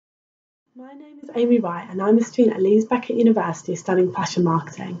My name is Amy Wright and I'm a student at Leeds Beckett University studying fashion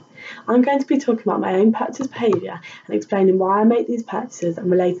marketing. I'm going to be talking about my own purchase behaviour and explaining why I make these purchases and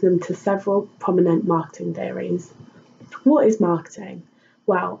relating them to several prominent marketing theories. What is marketing?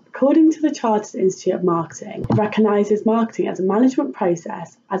 Well, according to the Chartered Institute of Marketing, it recognises marketing as a management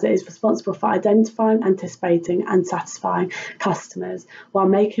process as it is responsible for identifying, anticipating and satisfying customers while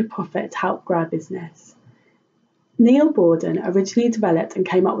making a profit to help grow a business. Neil Borden originally developed and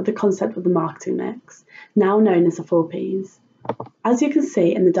came up with the concept of the marketing mix, now known as the 4 Ps. As you can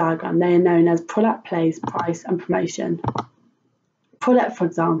see in the diagram, they are known as product, place, price and promotion. Product, for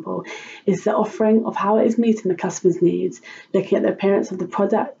example, is the offering of how it is meeting the customer's needs, looking at the appearance of the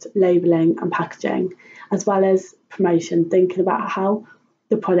product, labelling and packaging, as well as promotion, thinking about how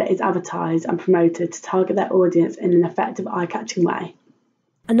the product is advertised and promoted to target their audience in an effective, eye-catching way.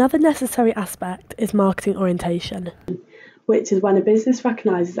 Another necessary aspect is marketing orientation, which is when a business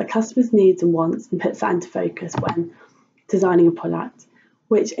recognises a customer's needs and wants and puts that into focus when designing a product,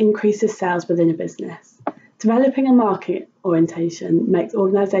 which increases sales within a business. Developing a market orientation makes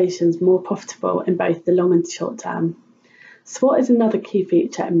organisations more profitable in both the long and short term. SWOT is another key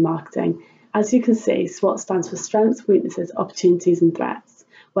feature in marketing. As you can see, SWOT stands for strengths, weaknesses, opportunities and threats,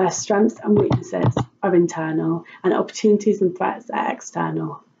 where strengths and weaknesses are internal and opportunities and threats are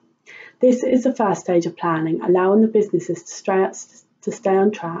external. This is the first stage of planning, allowing the businesses to stay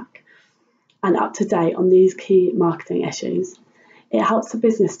on track and up to date on these key marketing issues. It helps the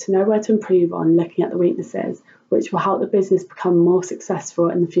business to know where to improve on, looking at the weaknesses, which will help the business become more successful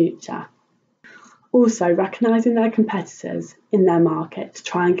in the future. Also, recognising their competitors in their market to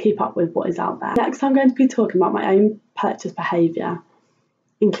try and keep up with what is out there. Next, I'm going to be talking about my own purchase behaviour,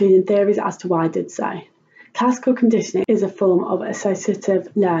 including theories as to why I did so. Classical conditioning is a form of associative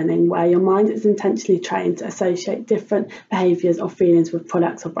learning where your mind is intentionally trained to associate different behaviours or feelings with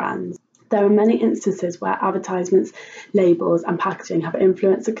products or brands. There are many instances where advertisements, labels and packaging have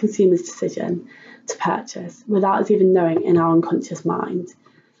influenced the consumer's decision to purchase without us even knowing in our unconscious mind.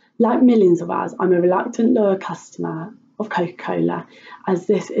 Like millions of us, I'm a reluctant loyal customer of Coca-Cola, as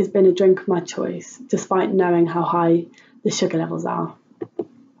this has been a drink of my choice despite knowing how high the sugar levels are.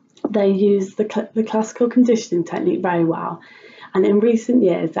 They use the classical conditioning technique very well, and in recent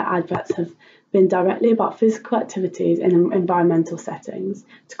years their adverts have been directly about physical activities in environmental settings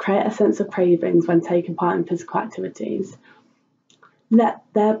to create a sense of cravings when taking part in physical activities,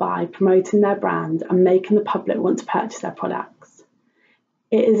 thereby promoting their brand and making the public want to purchase their products.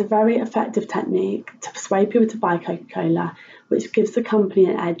 It is a very effective technique to persuade people to buy Coca-Cola, which gives the company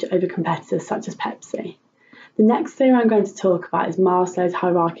an edge over competitors such as Pepsi. The next theory I'm going to talk about is Maslow's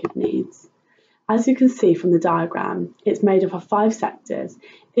hierarchy of needs. As you can see from the diagram, it's made up of 5 sectors.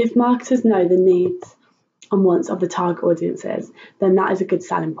 If marketers know the needs and wants of the target audiences, then that is a good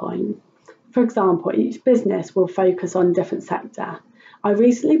selling point. For example, each business will focus on a different sector. I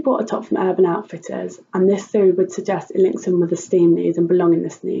recently bought a top from Urban Outfitters, and this theory would suggest it links in with esteem needs and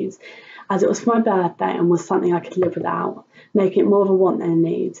belongingness needs, as it was for my birthday and was something I could live without, making it more of a want than a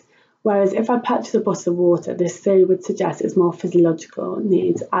need. Whereas if I purchase a bottle of water, this theory would suggest it's more physiological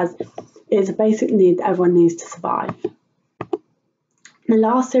needs, as it is a basic need that everyone needs to survive. The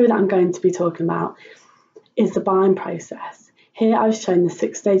last theory that I'm going to be talking about is the buying process. Here I've shown the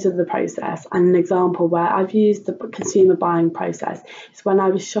 6 stages of the process, and an example where I've used the consumer buying process is when I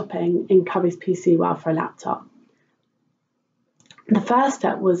was shopping in Curry's PC World for a laptop. The first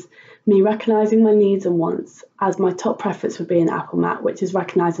step was me recognising my needs and wants, as my top preference would be an Apple Mac, which is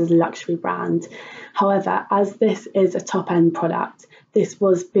recognised as a luxury brand. However, as this is a top-end product, this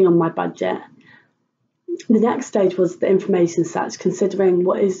was beyond my budget. The next stage was the information search, considering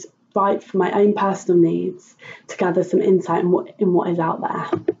what is right for my own personal needs to gather some insight in what is out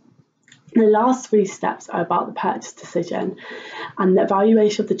there. The last 3 steps are about the purchase decision and the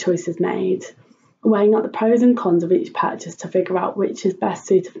evaluation of the choices made, weighing up the pros and cons of each purchase to figure out which is best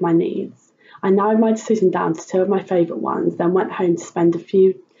suited for my needs. I narrowed my decision down to 2 of my favourite ones, then went home to spend a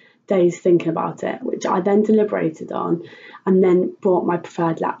few days thinking about it, which I then deliberated on and then bought my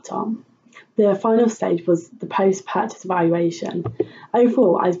preferred laptop. The final stage was the post-purchase evaluation.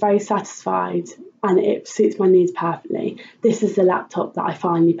 Overall, I was very satisfied and it suits my needs perfectly. This is the laptop that I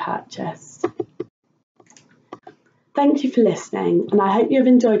finally purchased. Thank you for listening, and I hope you have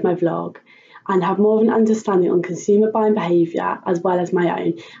enjoyed my vlog and have more of an understanding on consumer buying behaviour as well as my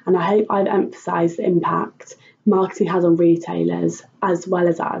own, and I hope I've emphasised the impact marketing has on retailers as well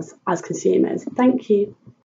as us as consumers. Thank you.